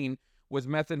cocaine was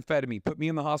methamphetamine. Put me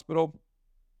in the hospital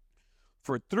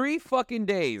for 3 fucking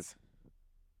days.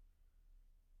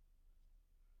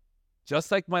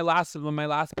 Just like my last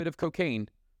bit of cocaine.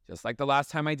 Just like the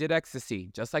last time I did ecstasy.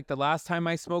 Just like the last time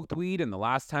I smoked weed and the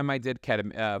last time I did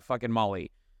fucking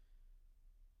Molly.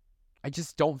 I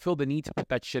just don't feel the need to put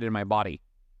that shit in my body.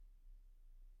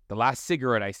 The last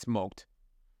cigarette I smoked.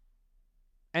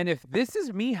 And if this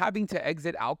is me having to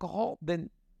exit alcohol, then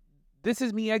this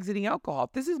is me exiting alcohol.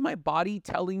 This is my body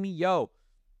telling me, yo,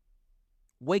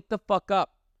 wake the fuck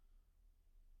up.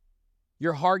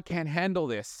 Your heart can't handle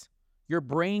this. Your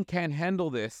brain can't handle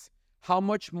this. How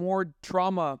much more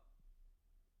trauma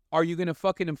are you going to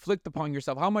fucking inflict upon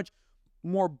yourself? How much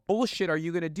more bullshit are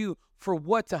you going to do for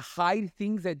what? To hide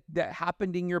things that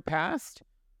happened in your past?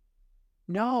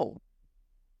 No,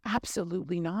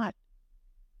 absolutely not.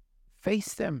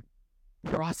 Face them,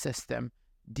 process them,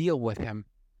 deal with them.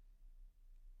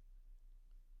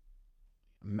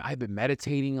 I've been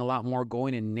meditating a lot more,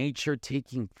 going in nature,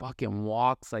 taking fucking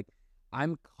walks. Like,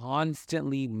 I'm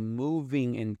constantly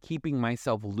moving and keeping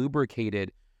myself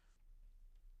lubricated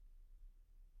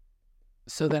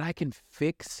so that I can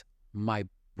fix my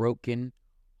broken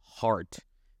heart,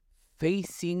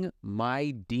 facing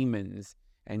my demons.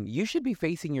 And you should be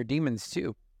facing your demons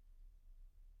too.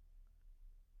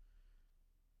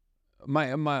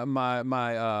 My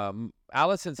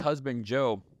Allison's husband,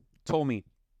 Joe, told me,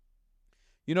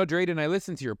 you know, Draden, I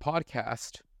listened to your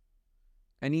podcast,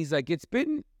 and he's like, it's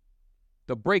been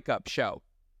the breakup show.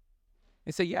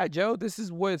 I say, yeah, Joe, this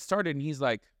is where it started. And he's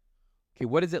like, okay,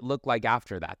 what does it look like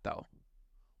after that, though?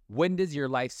 When does your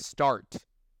life start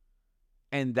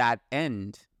and that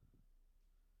end?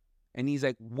 And he's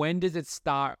like, when does it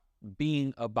start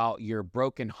being about your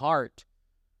broken heart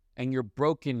and your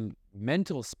broken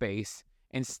mental space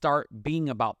and start being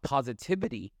about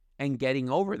positivity and getting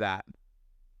over that?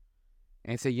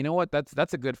 And I say, you know what?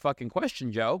 That's a good fucking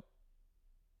question, Joe.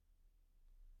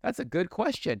 That's a good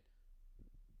question.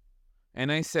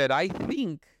 And I said, I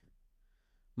think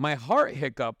my heart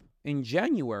hiccup in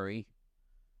January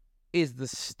is the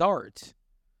start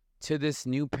to this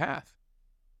new path.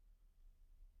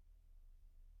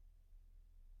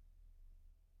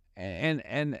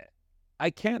 And I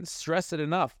can't stress it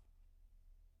enough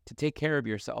to take care of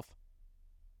yourself,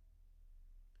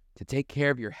 to take care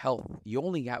of your health. You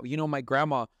only have, my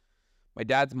grandma, my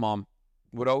dad's mom,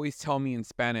 would always tell me in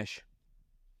Spanish,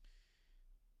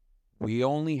 we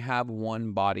only have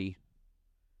one body,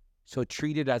 so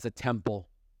treat it as a temple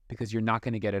because you're not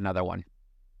going to get another one.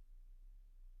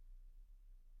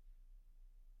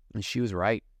 And she was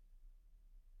right.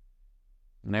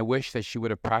 And I wish that she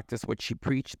would have practiced what she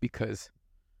preached, because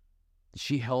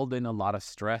she held in a lot of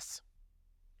stress.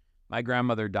 My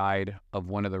grandmother died of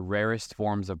one of the rarest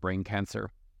forms of brain cancer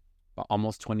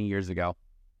almost 20 years ago.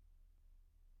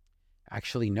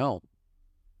 Actually, no.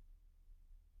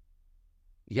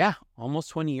 Yeah, almost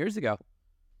 20 years ago.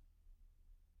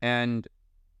 And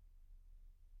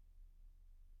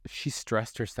she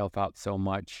stressed herself out so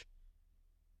much.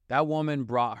 That woman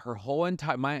brought her whole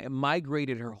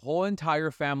migrated her whole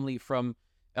entire family from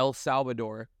El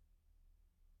Salvador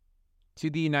to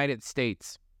the United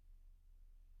States.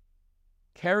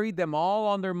 Carried them all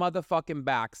on their motherfucking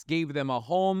backs, gave them a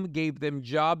home, gave them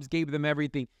jobs, gave them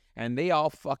everything, and they all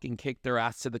fucking kicked their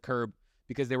ass to the curb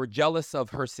because they were jealous of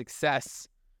her success.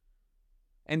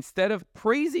 Instead of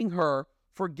praising her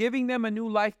for giving them a new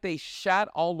life, they shat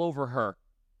all over her.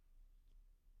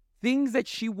 Things that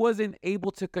she wasn't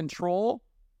able to control,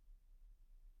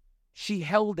 she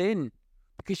held in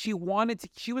because she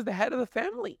was the head of the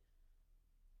family.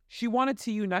 She wanted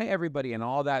to unite everybody and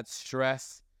all that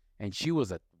stress. And she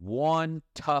was one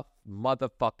tough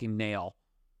motherfucking nail.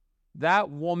 That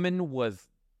woman was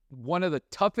one of the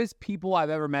toughest people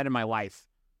I've ever met in my life.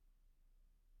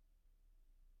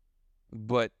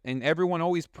 And everyone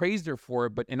always praised her for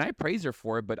it, and I praised her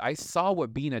for it, but I saw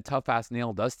what being a tough-ass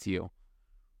nail does to you.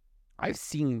 I've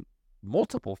seen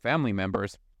multiple family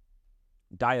members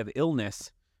die of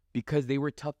illness because they were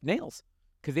tough nails.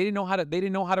 Because they didn't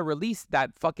know how to release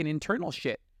that fucking internal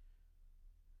shit.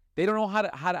 They don't know how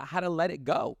to let it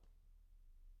go.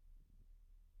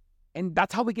 And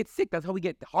that's how we get sick. That's how we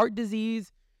get heart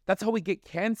disease. That's how we get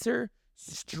cancer,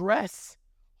 stress,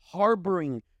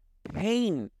 harboring,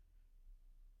 pain,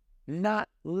 not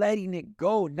letting it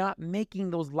go, not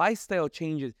making those lifestyle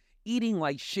changes, eating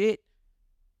like shit.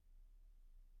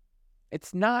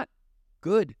 It's not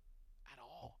good at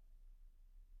all.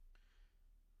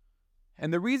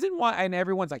 And the reason why, and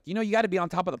everyone's like, you got to be on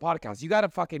top of the podcast. You got to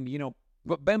fucking,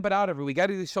 bump it out every week. We got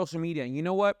to do social media. And you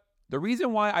know what? The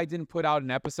reason why I didn't put out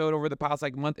an episode over the past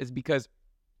month is because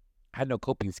I had no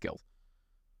coping skills,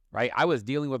 right? I was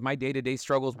dealing with my day-to-day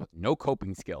struggles with no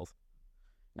coping skills.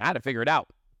 I had to figure it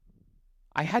out.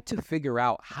 I had to figure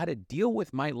out how to deal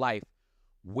with my life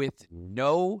with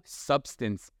no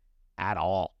substance at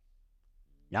all.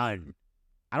 None.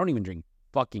 I don't even drink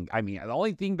the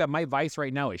only thing that my vice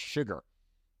right now is sugar.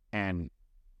 And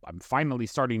I'm finally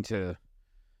starting to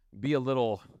be a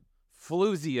little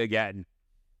floozy again.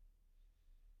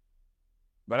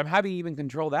 But I'm having to even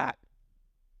control that.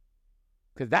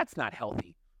 Because that's not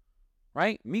healthy.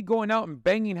 Right? Me going out and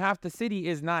banging half the city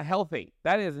is not healthy.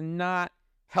 That is not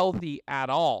healthy at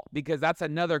all. Because that's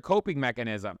another coping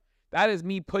mechanism. That is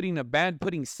me putting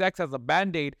sex as a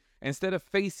band-aid instead of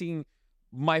facing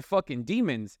my fucking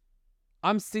demons.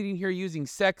 I'm sitting here using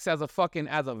sex as a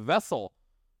vessel.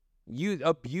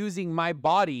 Abusing my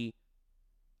body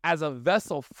as a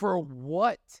vessel for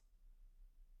what?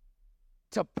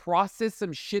 To process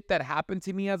some shit that happened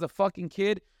to me as a fucking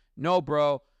kid? No,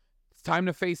 bro. It's time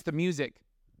to face the music.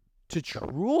 To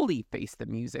truly face the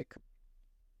music.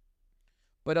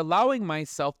 But allowing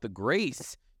myself the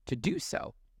grace to do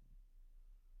so.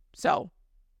 So,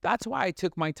 that's why I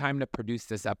took my time to produce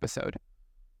this episode.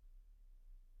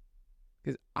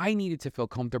 Because I needed to feel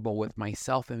comfortable with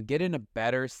myself and get in a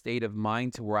better state of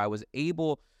mind to where I was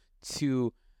able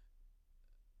to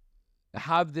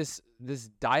have this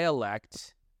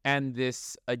dialect and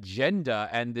this agenda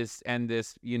and this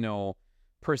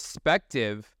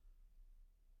perspective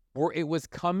where it was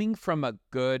coming from a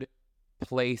good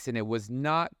place and it was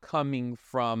not coming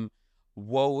from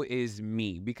woe is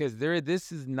me, because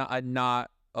this is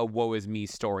not a woe is me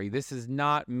story. This is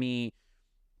not me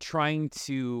trying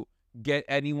to get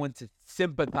anyone to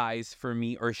sympathize for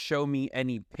me or show me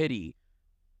any pity.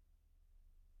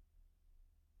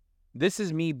 This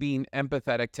is me being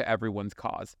empathetic to everyone's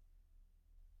cause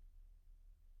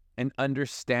and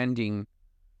understanding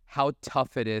how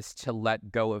tough it is to let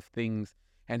go of things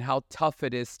and how tough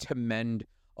it is to mend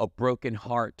a broken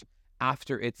heart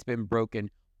after it's been broken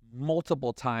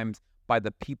multiple times by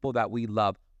the people that we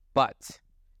love. But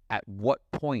at what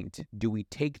point do we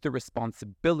take the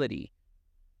responsibility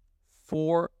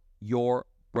for your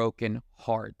broken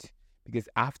heart? Because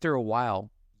after a while,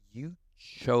 you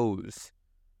chose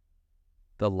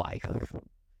the life,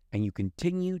 and you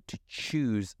continue to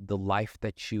choose the life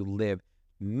that you live,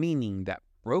 meaning that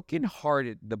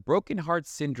the broken heart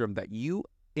syndrome that you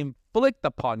inflict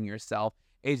upon yourself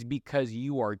is because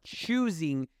you are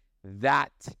choosing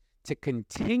that to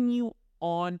continue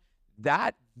on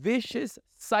that vicious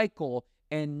cycle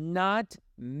and not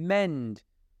mend,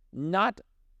 not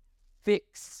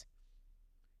fix,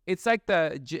 It's like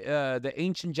the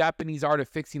ancient Japanese art of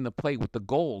fixing the plate with the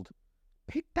gold.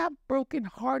 Pick that broken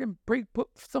heart and put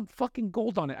some fucking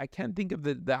gold on it. I can't think of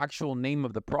the actual name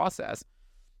of the process.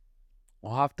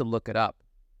 I'll have to look it up.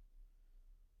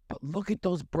 But look at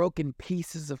those broken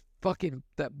pieces of fucking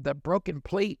that broken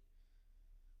plate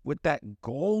with that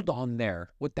gold on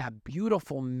there, with that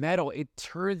beautiful metal. It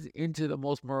turns into the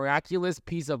most miraculous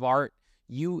piece of art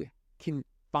you can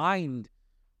find.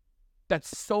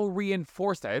 That's so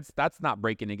reinforced that that's not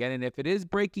breaking again. And if it is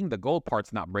breaking, the gold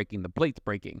part's not breaking, the plate's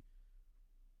breaking.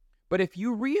 But if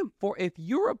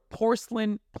you're a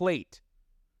porcelain plate,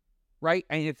 right,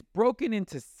 and it's broken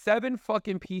into 7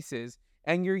 fucking pieces,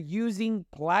 and you're using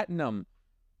platinum,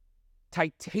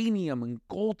 titanium, and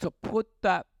gold to put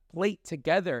that plate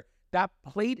together, that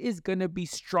plate is going to be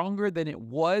stronger than it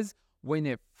was when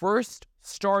it first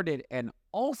started. And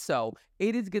also,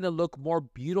 it is going to look more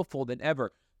beautiful than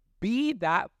ever. Be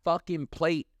that fucking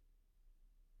plate.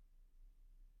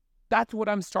 That's what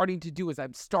I'm starting to do, is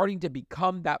I'm starting to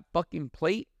become that fucking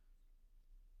plate.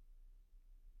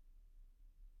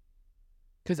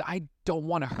 Because I don't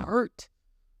want to hurt.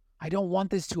 I don't want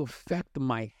this to affect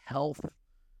my health.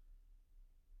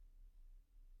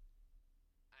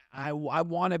 I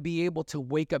want to be able to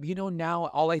wake up. Now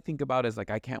all I think about is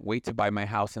I can't wait to buy my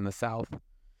house in the South.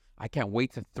 I can't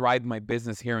wait to thrive my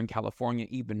business here in California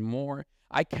even more.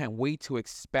 I can't wait to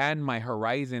expand my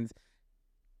horizons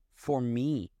for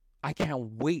me. I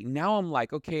can't wait. Now I'm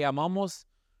okay, I'm almost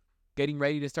getting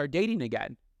ready to start dating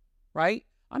again, right?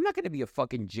 I'm not going to be a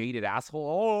fucking jaded asshole.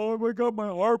 Oh my God, my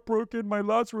heart broken. My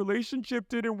last relationship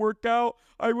didn't work out.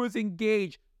 I was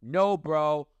engaged. No,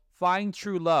 bro. Find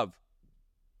true love.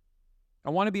 I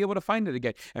want to be able to find it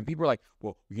again. And people are like,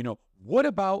 well, what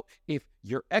about if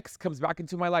your ex comes back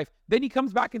into my life? Then he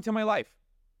comes back into my life.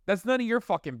 That's none of your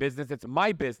fucking business. It's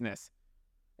my business.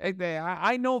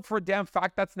 I know for a damn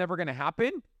fact that's never going to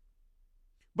happen.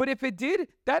 But if it did,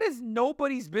 that is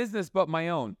nobody's business but my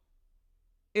own.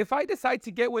 If I decide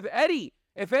to get with Eddie,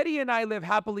 if Eddie and I live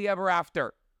happily ever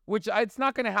after, which it's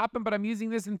not going to happen, but I'm using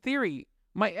this in theory.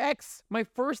 My ex, my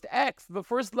first ex, the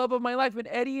first love of my life, and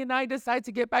Eddie and I decide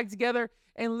to get back together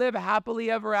and live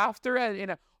happily ever after in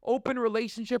an open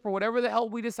relationship or whatever the hell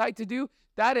we decide to do,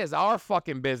 that is our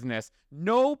fucking business.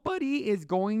 Nobody is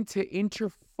going to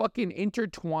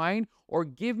intertwine or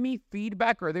give me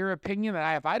feedback or their opinion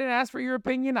that if I didn't ask for your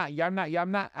opinion,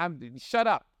 shut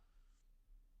up.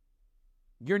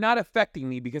 You're not affecting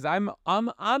me because I'm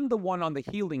the one on the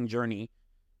healing journey.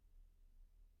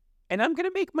 And I'm going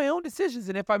to make my own decisions.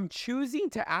 And if I'm choosing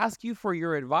to ask you for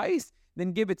your advice,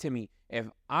 then give it to me. If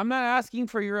I'm not asking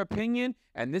for your opinion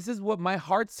and this is what my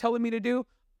heart's telling me to do,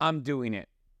 I'm doing it.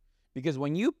 Because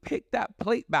when you pick that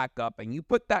plate back up and you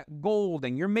put that gold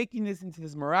and you're making this into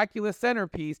this miraculous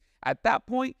centerpiece, at that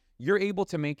point, you're able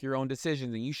to make your own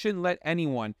decisions. And you shouldn't let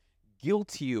anyone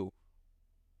guilt you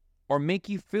or make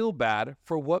you feel bad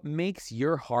for what makes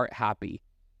your heart happy.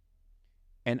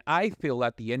 And I feel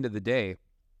at the end of the day,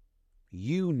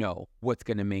 you know what's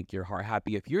going to make your heart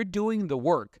happy. If you're doing the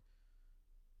work,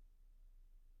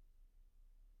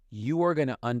 you are going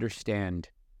to understand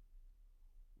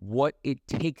what it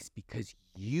takes because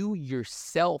you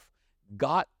yourself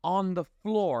got on the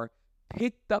floor,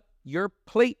 picked up your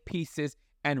plate pieces,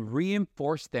 and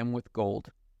reinforced them with gold.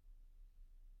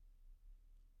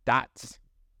 That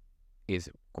is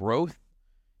growth.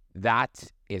 That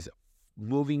is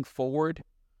moving forward.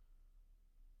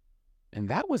 And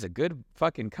that was a good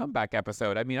fucking comeback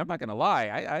episode. I mean, I'm not going to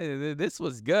lie. This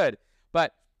was good.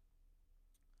 But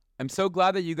I'm so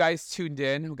glad that you guys tuned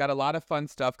in. We've got a lot of fun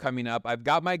stuff coming up. I've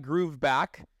got my groove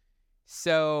back.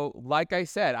 So, like I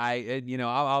said,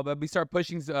 I'll start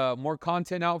pushing more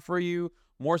content out for you,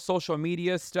 more social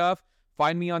media stuff.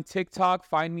 Find me on TikTok.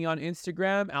 Find me on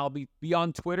Instagram. I'll be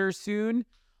on Twitter soon.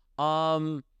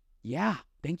 Yeah.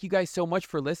 Thank you guys so much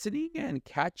for listening and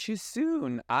catch you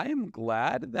soon. I'm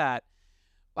glad that,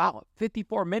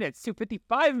 54 minutes to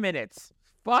 55 minutes.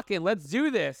 Fucking let's do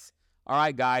this. All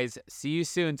right, guys. See you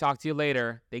soon. Talk to you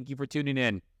later. Thank you for tuning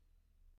in.